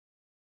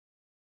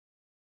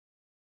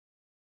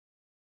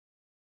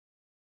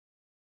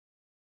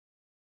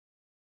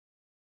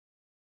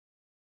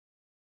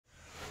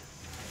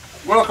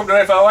Welcome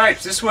to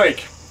FOH this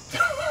week.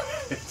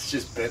 It's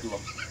just bedlam.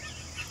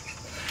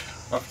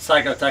 I've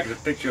taken a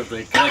picture of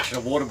the collection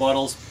of water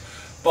bottles.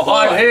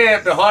 Behind here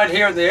in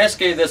the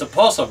esky, there's a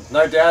possum.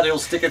 No doubt he'll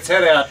stick its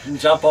head out and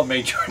jump on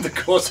me during the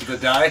course of the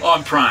day.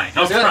 I'm praying.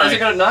 Has it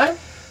got a name?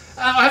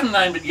 I haven't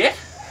named it yet.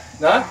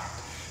 No?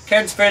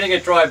 Ken's feeding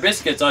it dry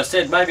biscuits. I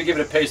said maybe give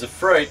it a piece of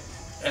fruit.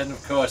 And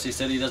of course he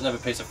said he doesn't have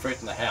a piece of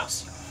fruit in the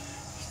house.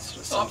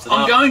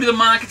 I'm going to the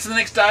markets the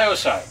next day or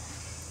so.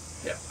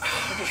 Yeah.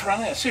 I've just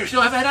run out. Seriously,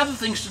 I've had other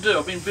things to do.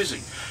 I've been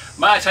busy.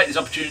 May I take this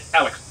opportunity,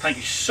 Alex, thank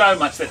you so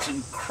much. That's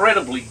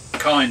incredibly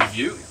kind of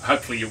you.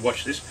 Hopefully you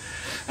watch this.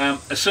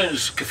 As soon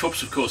as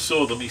Kafups, of course,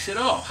 saw them, he said,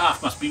 oh,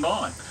 half must be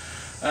mine.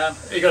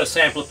 You got a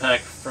sampler pack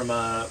from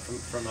a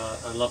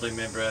lovely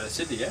member out of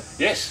Sydney, yeah?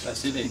 Yes,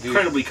 Sydney,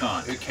 incredibly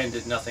kind. Who Ken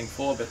did nothing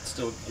for, but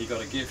still he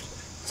got a gift.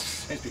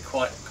 Seems to be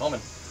quite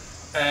common.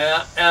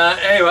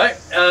 Anyway,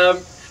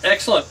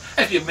 excellent.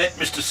 Have you met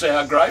Mr.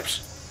 Sour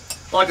Grapes?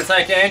 I'd like to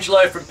thank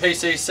Angelo from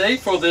PCC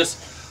for this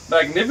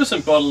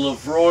magnificent bottle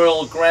of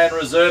Royal Grand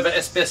Reserve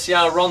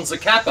Especial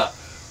Ronzacappa,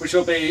 which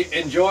we'll be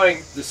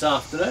enjoying this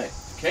afternoon.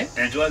 Okay?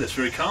 Angelo, that's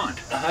very kind.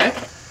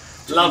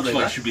 Lovely. Looks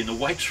like it should be in the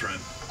weights room.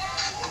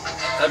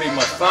 That'll be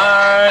my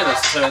phone.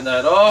 Let's turn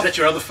that off. Is that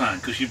your other phone?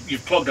 Because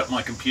you've clogged up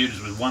my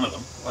computers with one of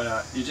them. I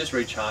know. You're just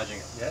recharging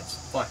it. Yeah, it's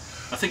fine.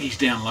 I think he's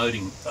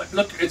downloading.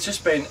 Look, it's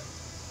just been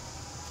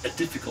a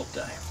difficult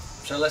day.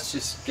 So let's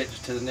just get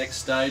to the next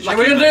stage. Lucky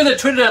We're going to me. do the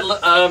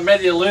Trinidad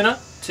Media Luna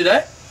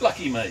today.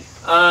 Lucky me.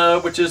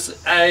 Which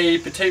is a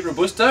Petite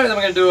Robusto. And then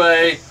we're going to do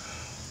a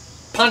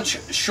punch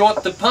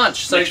short the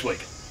punch. So Next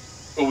week.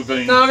 Or we've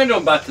been... No, we're going to do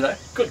them both today.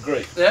 Good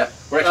grief. Yeah.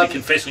 We're actually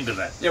confessing to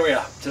that. Yeah, we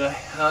are today.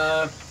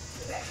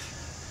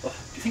 Do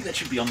you think that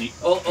should be on the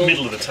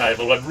middle of the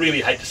table? I'd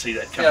really hate to see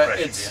that come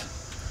crashing down.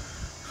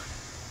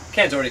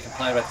 Ken's already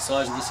complained about the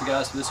size of the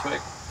cigars for this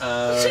week.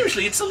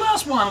 Seriously, it's the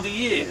last one of the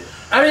year.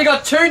 I mean, you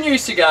got two new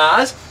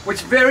cigars,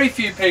 which very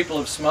few people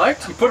have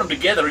smoked. You put them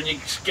together and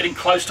you're getting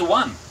close to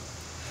one.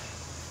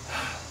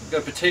 We've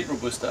got a Petite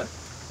Robusto.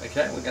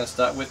 Okay, we're going to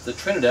start with the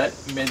Trinidad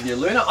Media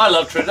Luna. I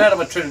love Trinidad.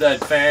 I'm a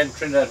Trinidad fan,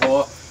 Trinidad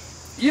whore.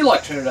 You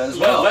like Trinidad as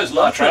well. Those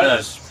La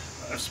Trovas.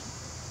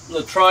 La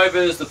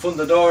Trovas, the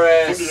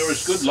Fundadores.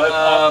 Fundadores good.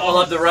 I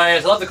love the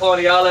Reyes. I love the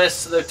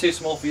Coloniales. They're too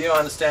small for you, I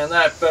understand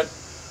that. But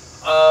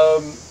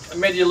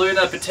Media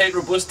Luna Petite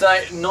Robusto,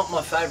 not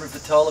my favourite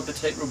Vitola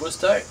Petite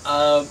Robusto.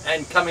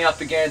 And coming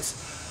up against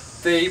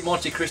the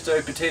Monte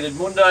Cristo Petite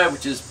Edmundo,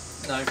 which is,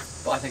 I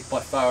think by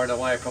far and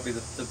away probably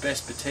the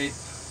best Petite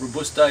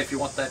Robusto if you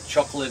want that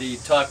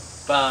chocolatey type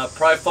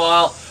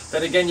profile.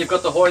 Then again, you've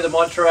got the Hoy de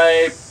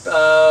Monterey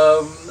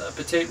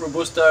Petite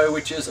Robusto,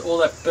 which is all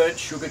that burnt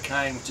sugar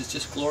cane, which is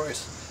just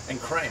glorious, and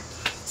cream.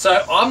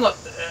 So I'm not.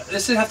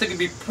 This would have to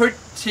be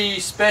pretty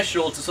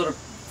special to sort of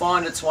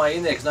find its way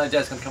in there, because no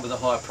doubt it's going to come with a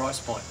higher price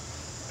point,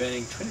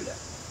 being Trinidad.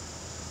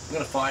 We're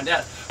going to find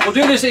out. We'll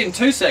do this in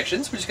two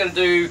sections. We're just going to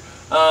do.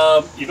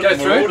 You've got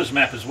the Marauders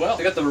map as well.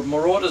 We've got the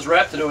Marauders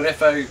wrap to do an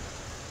FOH.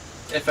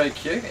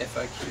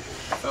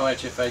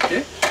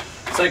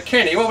 So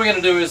Kenny, what we're going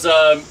to do is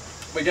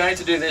we're going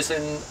to do this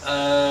in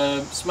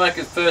smoke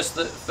at the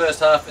first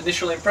half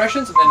initial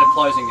impressions and then the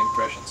closing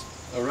impressions.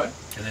 All right.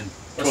 And then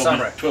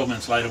 12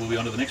 minutes later we'll be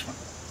on to the next one.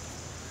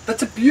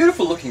 That's a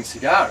beautiful looking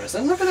cigar,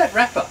 isn't it? Look at that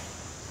wrapper.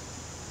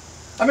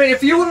 I mean,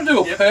 if you want to do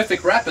a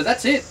perfect wrapper,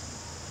 that's it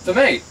for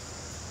me.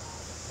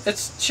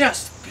 It's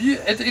just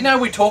beautiful. You know,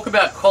 we talk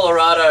about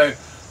Colorado,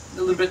 a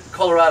little bit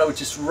Colorado,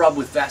 which is rubbed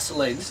with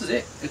Vaseline. This is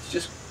it. It's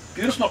just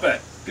beautiful. It's not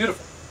bad.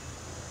 Beautiful.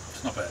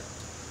 It's not bad.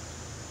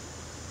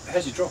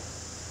 How's your draw?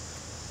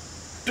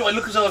 Do I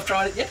look as though I've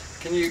tried it yet?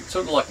 Can you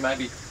sort of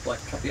maybe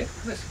cup the end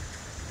of this?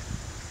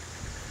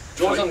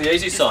 Draws on the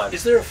easy side.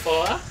 Is there a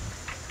fire?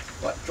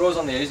 Right, draws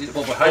on the easy.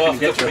 Well, we're hoping to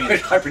get to it. We're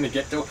hoping to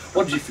get to it.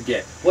 What did you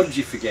forget? What did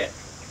you forget?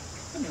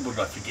 I mean, what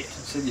did I forget?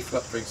 You said you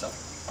forgot to bring something.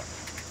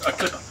 A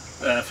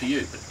clipper for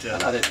you, but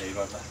I don't need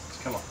one, mate.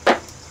 Come on,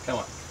 come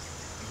on.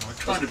 I'm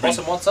trying to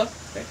Possum want some?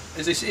 Okay.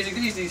 Is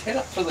his head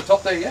up to the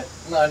top there yet?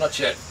 No, not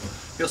yet.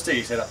 He'll stick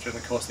his head up during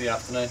the course of the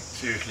afternoon.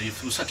 Seriously, if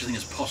there was such a thing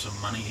as possum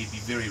money, he'd be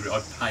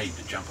I'd paid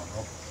to jump on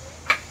Rob.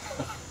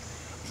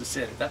 As I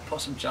said, if that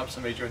possum jumps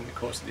on me during the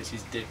course of this,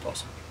 he's dead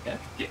possum. Yeah?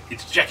 Yeah,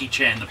 it's Jackie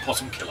Chan, the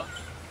possum killer.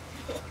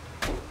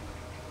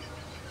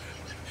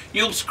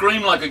 You'll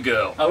scream like a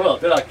girl. I will.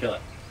 Did I kill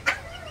it?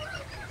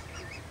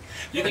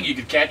 You think you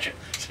could catch it?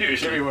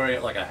 Seriously. Should be wearing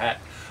it like a hat.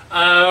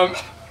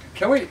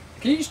 Can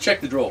you just check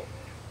the draw?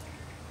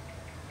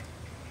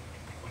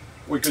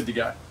 We're good to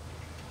go.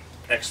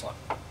 Excellent.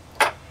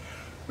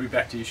 We'll be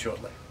back to you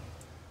shortly.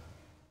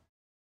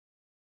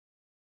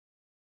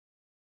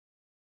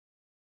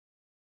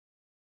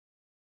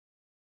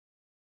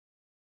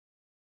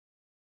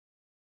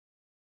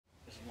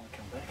 Does he want to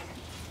come back?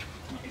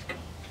 No, he's gone.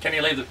 Can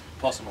you leave the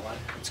possum alone?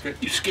 It's good.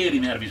 You scared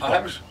him out of his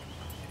box.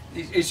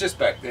 He's just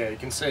back there. You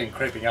can see him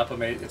creeping up on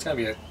me. It's going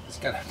to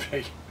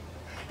be.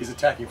 He's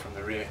attacking from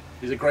the rear.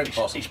 He's a great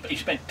possum. He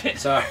spent 10.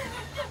 So.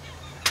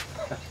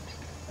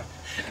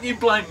 You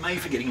blame me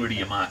for getting rid of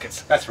your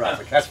markets. That's right.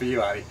 That's for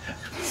you, Artie.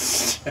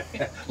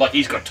 Like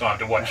he's got time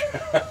to watch.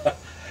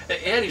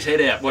 He had his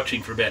head out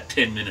watching for about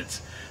 10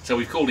 minutes. So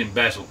we called him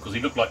Basil because he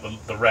looked like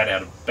the rat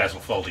out of Basil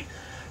Fawlty.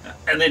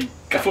 And then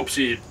Kafoops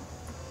here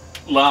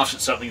laughs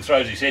at something,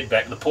 throws his head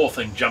back, and the poor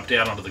thing jumped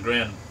out onto the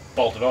ground and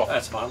bolted off.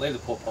 That's fine. Leave the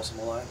poor possum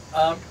alone.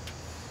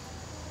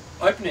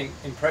 Opening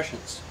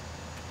impressions.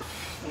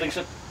 Well, he's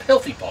a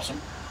healthy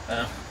possum.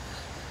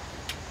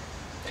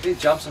 If he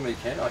jumps on me,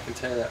 Ken, I can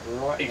tell you that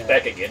right He's now.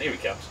 back again. Here he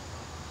comes.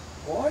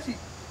 Why is he...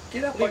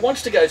 Get up. Well, he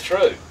wants to go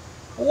through.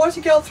 Well, why is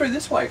he going through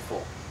this way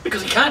for?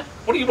 Because he can't.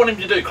 What do you want him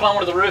to do? Climb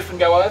onto the roof and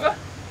go over?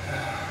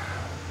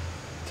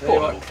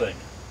 Poor little thing.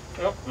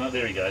 Oh, no,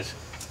 there he goes.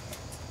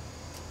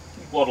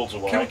 He waddles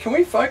away. Can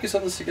we focus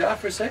on the cigar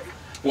for a second?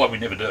 Why we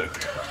never do.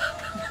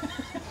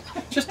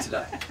 Just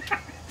today.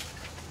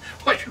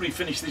 Why should we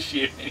finish this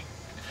year?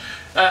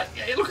 Yeah,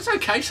 look, it's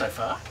okay so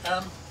far.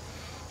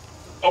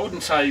 I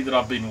wouldn't say that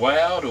I've been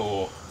wowed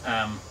or...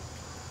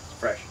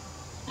 Fresh.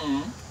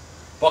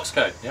 Box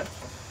code, yeah.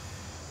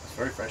 It's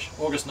very fresh.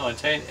 August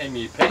 19,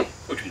 MUP.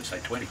 Thought you could say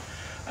 20.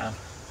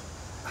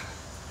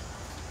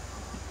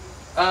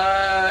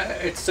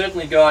 It's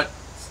certainly got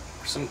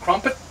some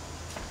crumpet.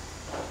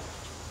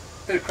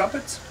 Bit of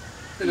crumpets.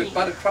 Bit of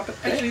buttered crumpet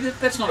there. Actually,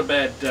 that's not a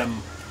bad...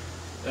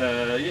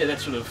 yeah, that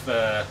sort of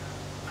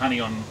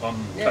honey on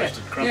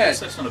toasted crumpets.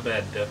 That's not a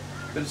bad...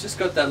 But it's just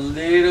got that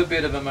little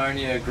bit of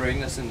ammonia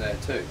greenness in there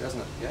too, doesn't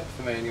it? Yeah,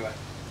 for me anyway.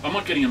 I'm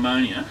not getting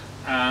ammonia,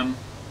 but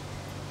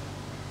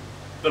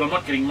I'm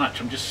not getting much.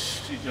 I'm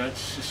just,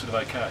 it's just sort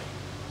of okay.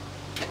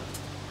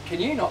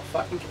 Can you not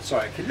fucking...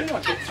 Sorry, can you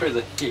not get through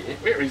the here?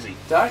 Where is he?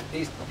 Don't...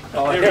 He's...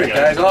 Oh, There here he he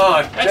goes. goes.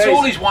 Oh, That's geez.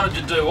 all he's wanted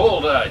to do all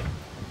day.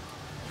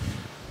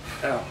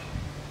 Oh.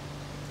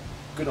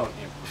 Good on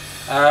him.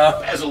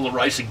 Basil the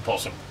racing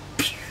possum.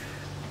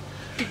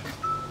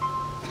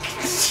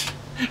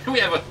 Can we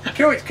have a...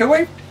 Can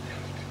we?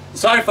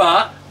 So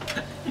far,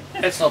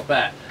 it's not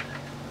bad.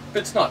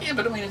 But it's not. Yeah,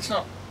 but I mean, it's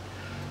not...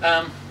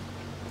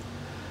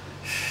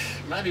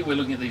 maybe we're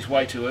looking at these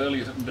way too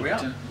early or something, but... We are.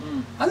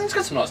 I think it's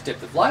got some nice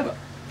depth of flavour.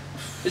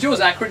 Is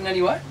yours acrid in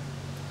any way?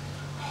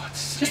 Oh,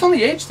 it's Just on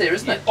the edge there,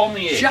 isn't it? on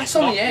the edge. Just it's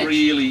on not the edge.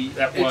 really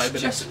that way,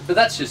 but But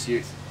that's just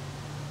youth.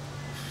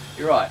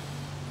 You're right.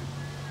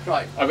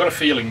 Right. I've got a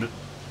feeling that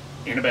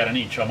in about an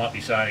inch I might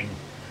be saying...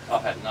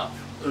 I've had enough.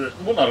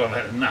 well, not I've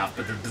had enough,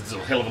 but there's a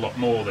hell of a lot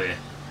more there.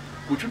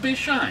 Which would be a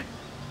shame.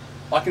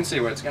 I can see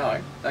where it's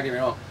going. Don't get me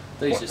wrong.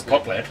 These What, just the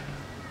pot plant?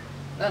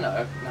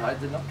 No,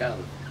 they're not going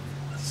to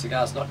the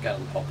cigar's not going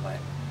to the pot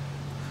plant.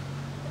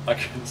 I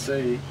can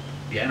see.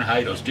 The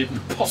anhydrous did and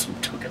the possum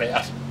took it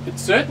out. It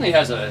certainly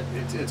has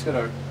it's got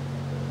a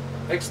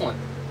excellent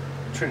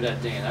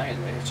Trinidad DNA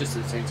in there. It's just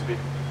that it seems a bit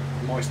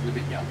moist and a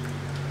bit young.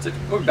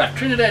 We'll be back.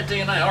 Trinidad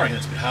DNA, I reckon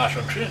it's a bit harsh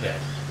on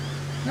Trinidad.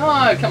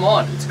 No, come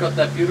on. It's got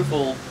that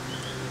beautiful,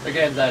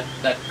 again, that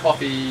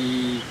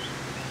coffee.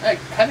 Hey,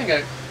 having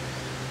a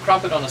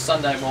crumpet on a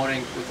Sunday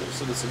morning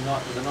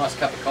with a nice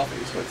cup of coffee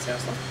is what it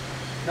sounds like.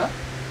 No?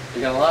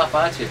 You're going to laugh,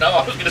 aren't you? No,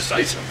 I was going to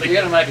say something. You're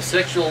going to make a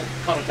sexual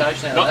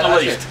connotation out of that, Not the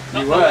aren't least. you? Not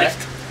You the were. least.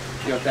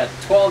 You're about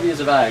 12 years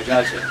of age,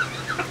 aren't you?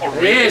 Oh,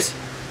 He is.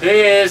 He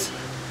is.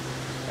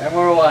 And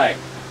we're away.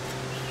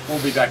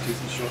 We'll be back with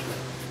you shortly.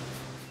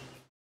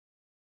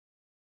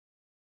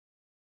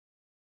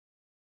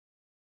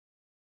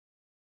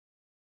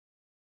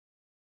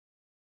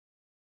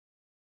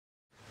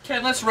 Okay,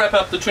 let's wrap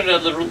up the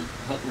Trinidad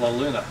La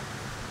Luna.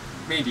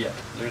 Media.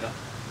 Luna.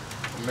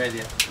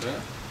 Media.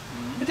 Luna.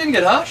 It didn't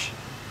get harsh.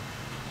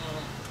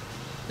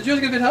 Did yours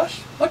get a bit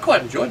harsh? I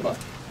quite enjoyed mine.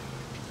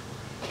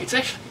 It's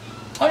actually...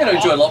 I'm going to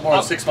enjoy a lot more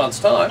in 6 months'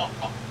 time.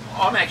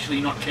 I'm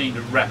actually not keen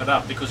to wrap it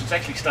up because it's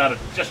actually started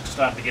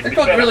to get a It bit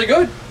got better. really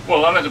good.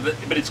 Well, I don't know,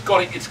 but it's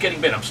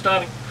getting better.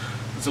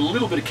 There's a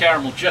little bit of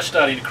caramel just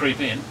starting to creep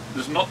in.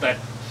 There's not that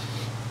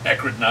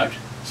acrid note.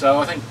 So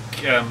I think...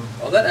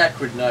 Oh, that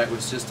acrid note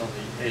was just on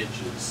the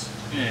edges.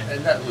 yeah.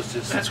 And that was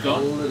just That's a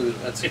gone. little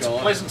bit. That's It's a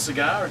gone. pleasant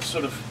cigar. It's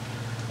sort of...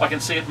 I can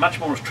see it much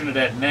more as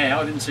Trinidad now.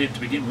 I didn't see it to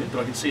begin with,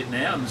 but I can see it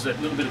now. And there's that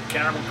little bit of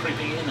caramel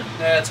creeping in. And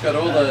Yeah, it's got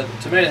all the.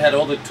 To me, it had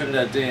all the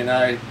Trinidad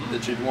DNA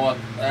that you'd want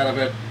out of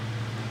it.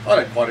 I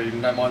don't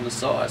mind the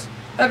size.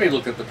 I haven't even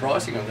looked at the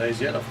pricing on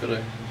these yet. I've got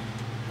to.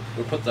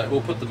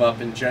 We'll put them up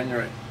in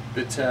January.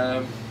 But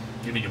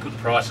you mean you put the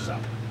prices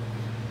up?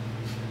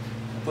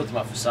 I'll put them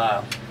up for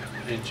sale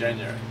in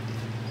January.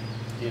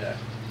 You know,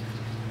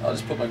 I'll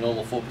just put my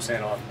normal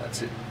 4% on.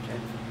 That's it. Okay?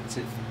 That's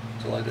it.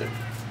 That's all I do.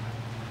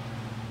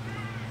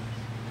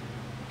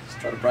 Just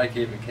try to break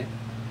even, Ken.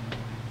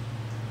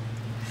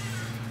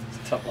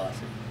 It's top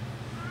lasting.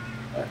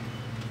 Right.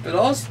 But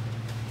Oz,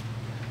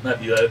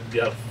 Maybe you'll be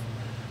able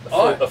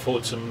to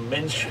afford some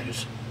men's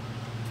shoes.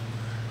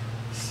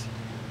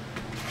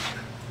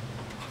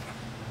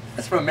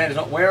 that's for a man who's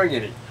not wearing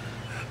any.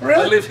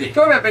 Really? I live here.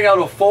 Talking about being able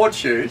to afford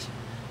shoes.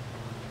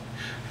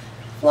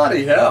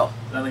 Bloody hell.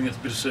 I think that's a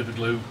bit of super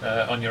glue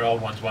on your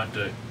old ones won't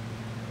do.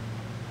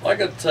 I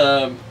got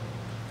some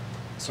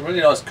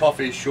really nice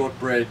coffee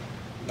shortbread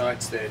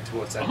notes there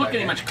towards that. I'm not back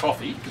getting end. much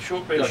coffee. The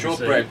shortbread The I can see.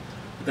 shortbread.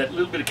 that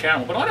little bit of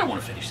caramel. But I don't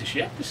want to finish this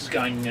yet. This is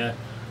going.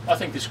 I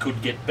think this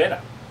could get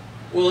better.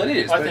 Well, it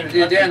is. But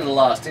you're down to the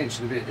last inch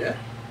in a bit, yeah.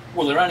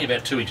 Well, they're only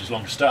about 2 inches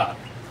long to start.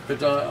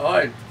 But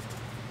I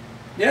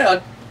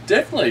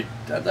definitely.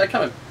 They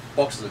come in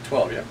boxes of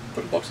 12. Yeah,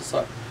 put a box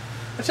aside.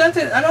 I don't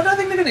think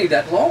they're going to need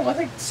that long. I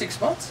think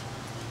 6 months.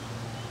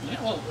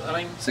 Yeah, well, I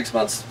mean, 6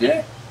 months.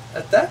 Yeah,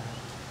 at that.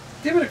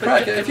 Give it a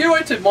crack. If you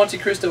went to Monte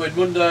Cristo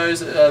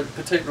Edmundos,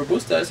 Petite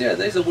Robustos, yeah,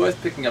 these are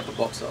worth picking up a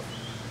box of.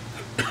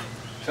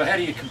 So how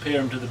do you compare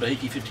them to the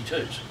Bahiki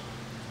 52s?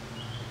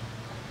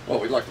 Well,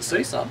 we'd like to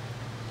see some.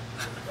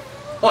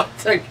 I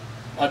think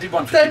I did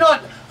one. They're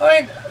not.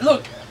 I mean,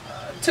 look.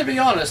 To be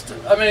honest,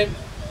 I mean,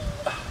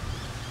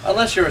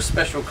 unless you're a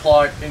special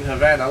client in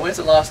Havana, when's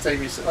the last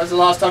time you saw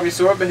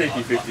a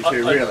Bahiki 52?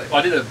 Really?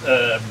 I did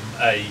a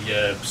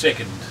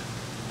second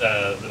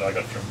that I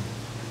got from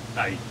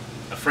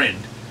a friend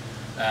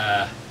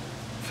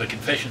for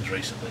confessions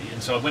recently,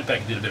 and so I went back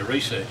and did a bit of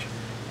research.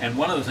 And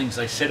one of the things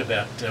they said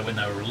about when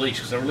they were released,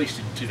 because they were released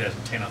in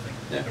 2010, I think,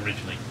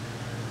 originally,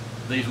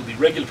 these will be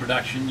regular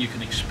production. You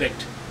can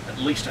expect at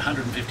least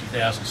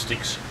 150,000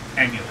 sticks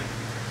annually.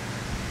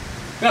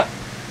 No.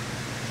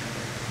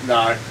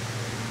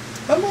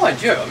 But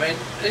mind you, I mean,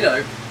 you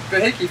know,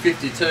 Bahiki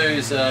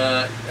 52s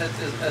are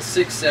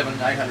 $600, $700,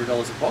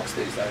 $800 a box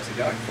these days are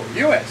going for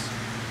US.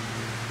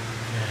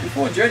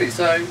 Before duty,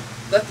 so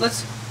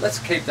let's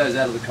keep those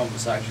out of the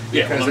conversation.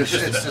 Yeah, well, it's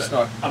just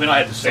not. I mean, I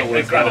had the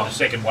second. Granted, the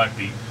second won't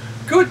be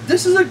good.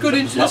 This is a good.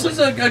 This is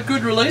a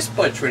good release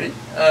by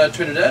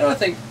Trinidad. I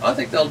think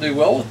they'll do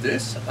well with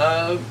this.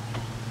 I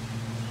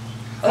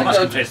must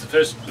confess,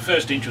 the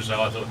first inch or so,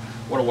 I thought,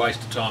 what a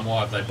waste of time.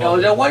 Why have they bothered? Oh,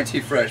 they're way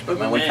too fresh. But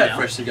man, we've had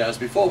fresh cigars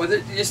before. But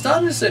you're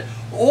starting to see.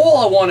 All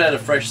I want out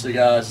of fresh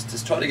cigars is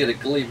to try to get a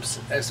glimpse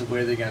as to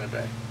where they're going to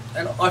be.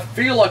 And I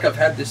feel like I've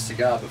had this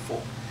cigar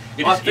before.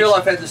 I feel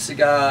I've had this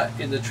cigar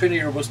in the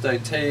Trini Robusto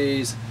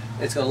teas.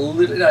 It's got a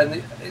little, you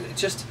know,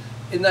 just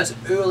in those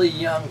early,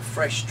 young,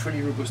 fresh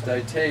Trini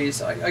Robusto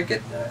teas. I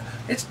get,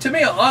 it's to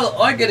me,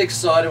 I get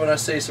excited when I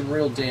see some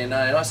real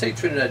DNA, and I see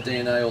Trinidad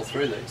DNA all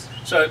through these.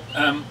 So,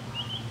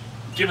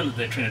 given that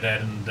they're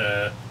Trinidad and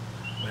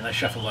when they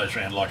shuffle those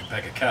around like a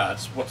pack of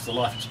cards, what's the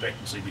life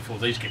expectancy before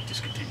these get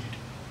discontinued?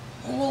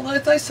 Well,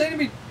 they seem to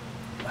be.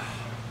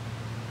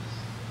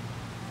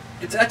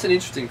 That's an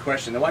interesting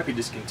question. They won't be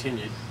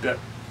discontinued, but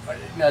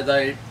you know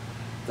they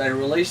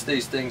release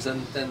these things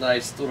and then they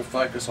sort of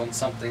focus on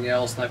something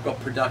else. And they've got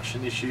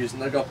production issues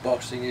and they've got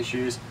boxing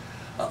issues.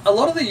 A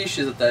lot of the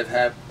issues that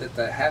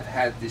they have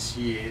had this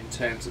year in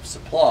terms of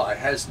supply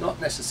has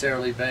not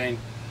necessarily been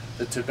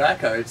the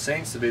tobacco. It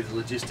seems to be the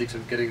logistics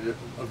of getting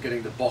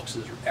the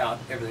boxes out,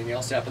 everything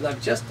else out.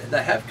 But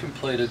they have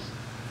completed,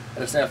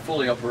 and it's now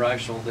fully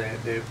operational,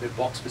 their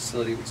box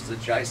facility, which is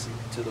adjacent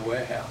to the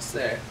warehouse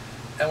there.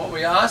 And what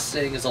we are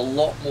seeing is a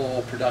lot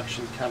more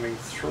production coming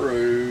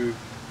through,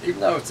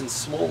 even though it's in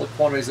smaller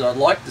quantities that I'd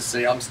like to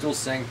see. I'm still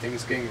seeing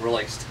things getting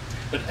released.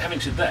 But having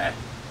said that,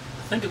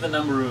 think of the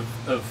number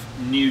of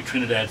new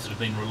Trinidads that have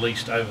been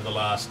released over the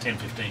last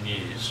 10-15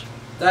 years.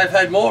 They've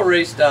had more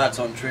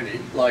restarts on Trinity.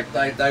 Like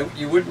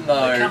you wouldn't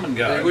know. They come and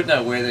go. You wouldn't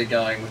know where they're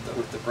going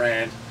with the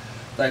brand.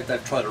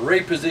 They've tried to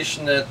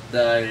reposition it.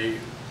 You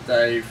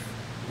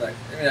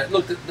know,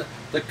 look,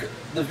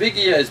 the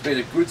Vigia has been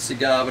a good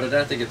cigar, but I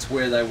don't think it's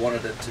where they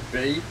wanted it to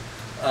be.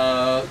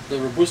 The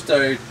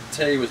Robusto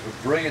tea was a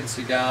brilliant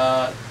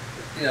cigar.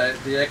 You know,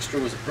 the Extra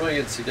was a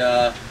brilliant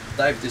cigar.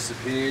 They've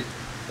disappeared.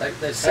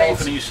 How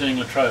often are you seeing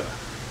La Trova?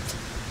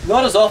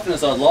 Not as often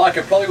as I'd like.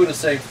 I probably would have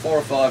seen 4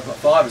 or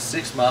 5 or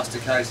 6 master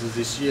cases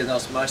this year, and that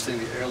was mostly in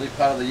the early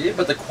part of the year.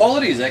 But the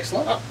quality is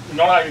excellent.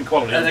 Not even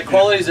quality. And the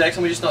quality is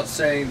excellent. We're just not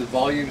seeing the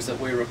volumes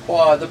that we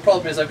require. The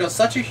problem is they've got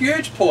such a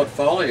huge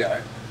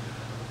portfolio.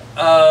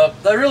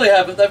 They really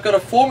have. They've got a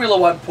Formula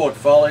 1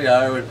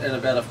 portfolio and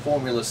about a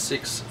Formula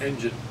 6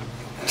 engine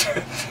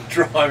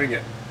driving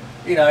it.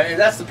 You know, and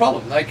that's the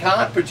problem. They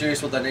can't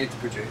produce what they need to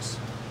produce.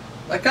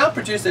 They can't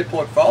produce their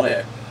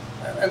portfolio,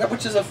 and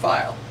which is a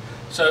fail.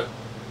 So,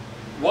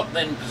 what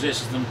then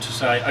possesses them to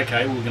say,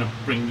 okay, we're going to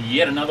bring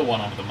yet another one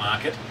onto the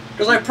market?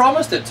 Because they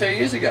promised it 2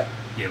 years ago.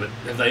 Yeah, but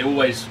have they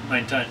always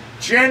maintained?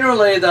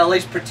 Generally, they'll at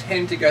least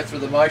pretend to go through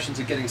the motions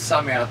of getting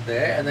some out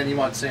there, and then you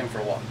might see them for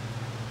a while.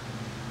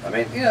 I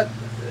mean, so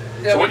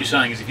what you're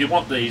saying is if you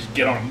want these,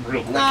 get on them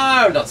real quick. No,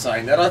 I'm not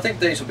saying that. I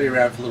think these will be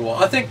around for a little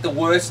while. I think the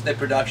worst of their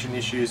production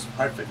issues,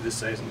 hopefully for this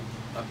season,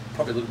 are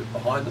probably a little bit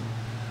behind them.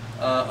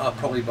 I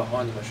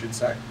should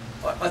say.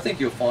 I think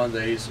you'll find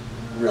these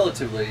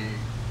relatively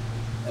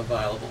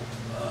available.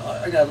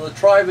 You know, the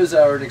Trovas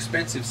are an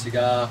expensive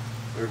cigar.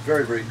 They're a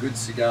very, very good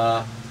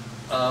cigar.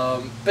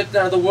 But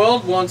no, the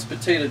world wants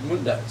Petite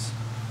Edmundos,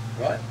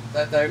 right?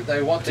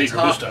 They want Petite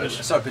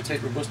Robustos. Sorry,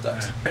 Petite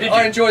Robustos. Yeah.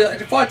 I enjoy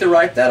that. If I had to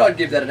rate that, I'd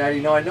give that an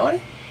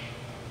 89-90.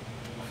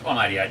 I'm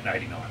 88 and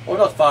 89. Well,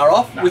 not far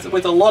off, no.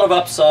 with a lot of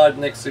upside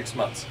next 6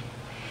 months.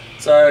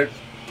 So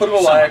put them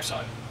away. Some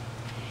upside.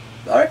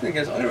 I reckon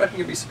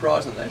you'll be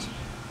surprised on these.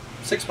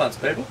 6 months,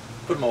 people.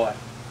 Put them away.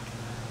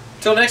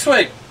 Till next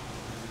week.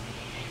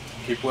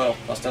 Keep well.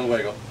 Hasta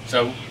luego.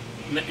 So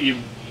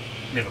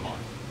Never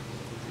mind.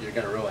 You're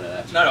going to ruin it,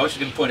 actually. No, I was just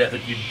going to point out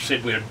that you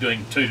said we're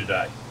doing 2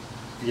 today.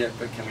 Yeah,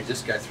 but can we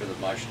just go through the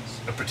motions?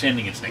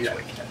 Pretending it's next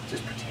week. Yeah,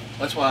 just pretend.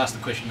 That's why I asked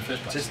the question in the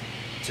first place.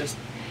 Just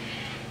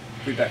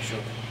be back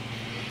shortly.